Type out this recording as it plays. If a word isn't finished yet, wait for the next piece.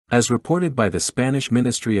As reported by the Spanish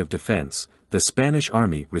Ministry of Defense, the Spanish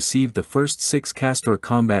Army received the first 6 Castor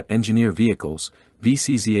combat engineer vehicles,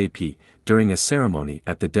 VCZAP, during a ceremony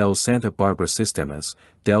at the Del Santa Barbara Sistemas,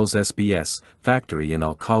 Del's SBS, factory in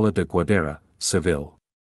Alcalá de Guadera, Seville.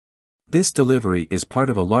 This delivery is part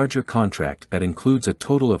of a larger contract that includes a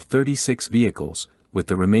total of 36 vehicles, with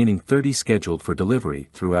the remaining 30 scheduled for delivery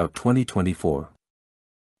throughout 2024.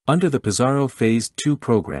 Under the Pizarro Phase 2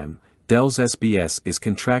 program, Del's SBS is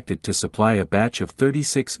contracted to supply a batch of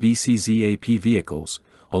 36 VCZAP vehicles,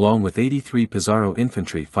 along with 83 Pizarro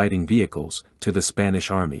infantry fighting vehicles, to the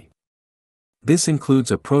Spanish Army. This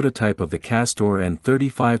includes a prototype of the Castor and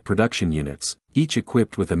 35 production units, each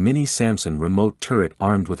equipped with a mini Samson remote turret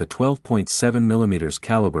armed with a 12.7 mm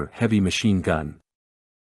caliber heavy machine gun.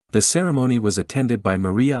 The ceremony was attended by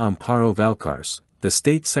Maria Amparo Valcars, the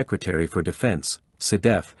State Secretary for Defense,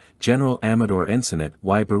 SEDEF, General Amador Ensinet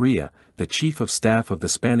y Barria, the Chief of Staff of the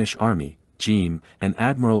Spanish Army, GEM, and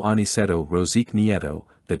Admiral Aniceto Rosique Nieto,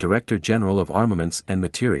 the Director General of Armaments and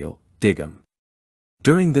Material, DIGAM.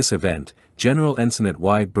 During this event, General Ensinet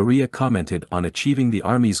y Barria commented on achieving the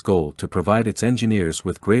Army's goal to provide its engineers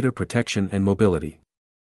with greater protection and mobility.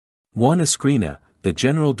 Juan Escrina, the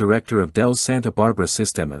General Director of Del Santa Barbara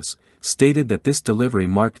Sistemas, stated that this delivery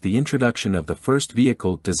marked the introduction of the first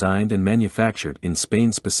vehicle designed and manufactured in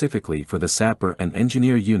Spain specifically for the sapper and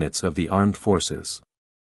engineer units of the armed forces.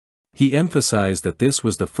 He emphasized that this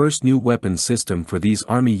was the first new weapon system for these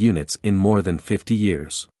Army units in more than 50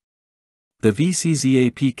 years. The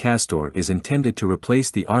VCZAP Castor is intended to replace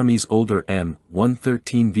the Army's older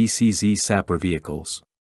M113 VCZ sapper vehicles.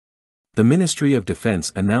 The Ministry of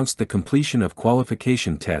Defense announced the completion of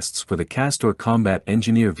qualification tests for the Castor combat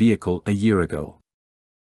engineer vehicle a year ago.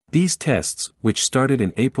 These tests, which started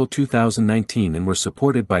in April 2019 and were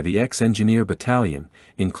supported by the Ex-Engineer Battalion,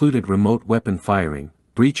 included remote weapon firing,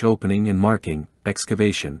 breech opening and marking,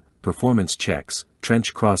 excavation, performance checks,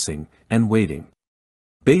 trench crossing, and weighting.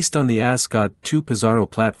 Based on the ASCAD-2 Pizarro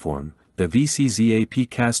platform, the VCZAP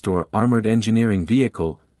Castor Armored Engineering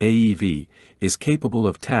Vehicle, AEV, is capable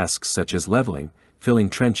of tasks such as leveling, filling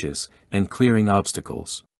trenches, and clearing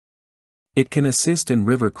obstacles. It can assist in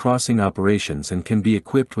river crossing operations and can be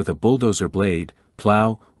equipped with a bulldozer blade,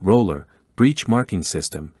 plow, roller, breach marking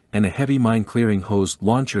system, and a heavy mine-clearing hose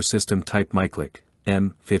launcher system type Miclic,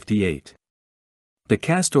 M58. The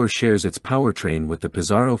Castor shares its powertrain with the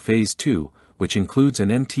Pizarro Phase 2, which includes an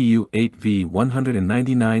MTU-8V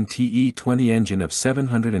 199TE20 engine of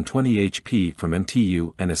 720 HP from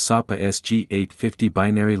MTU and a SAPA SG850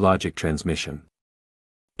 binary logic transmission.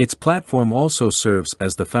 Its platform also serves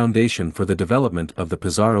as the foundation for the development of the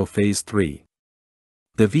Pizarro Phase 3.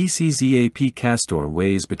 The VCZAP Castor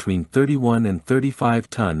weighs between 31 and 35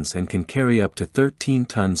 tons and can carry up to 13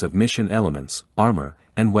 tons of mission elements, armor,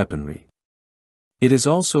 and weaponry. It is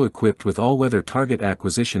also equipped with all-weather target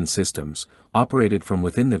acquisition systems, operated from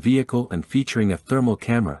within the vehicle and featuring a thermal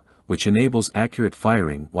camera, which enables accurate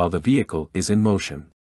firing while the vehicle is in motion.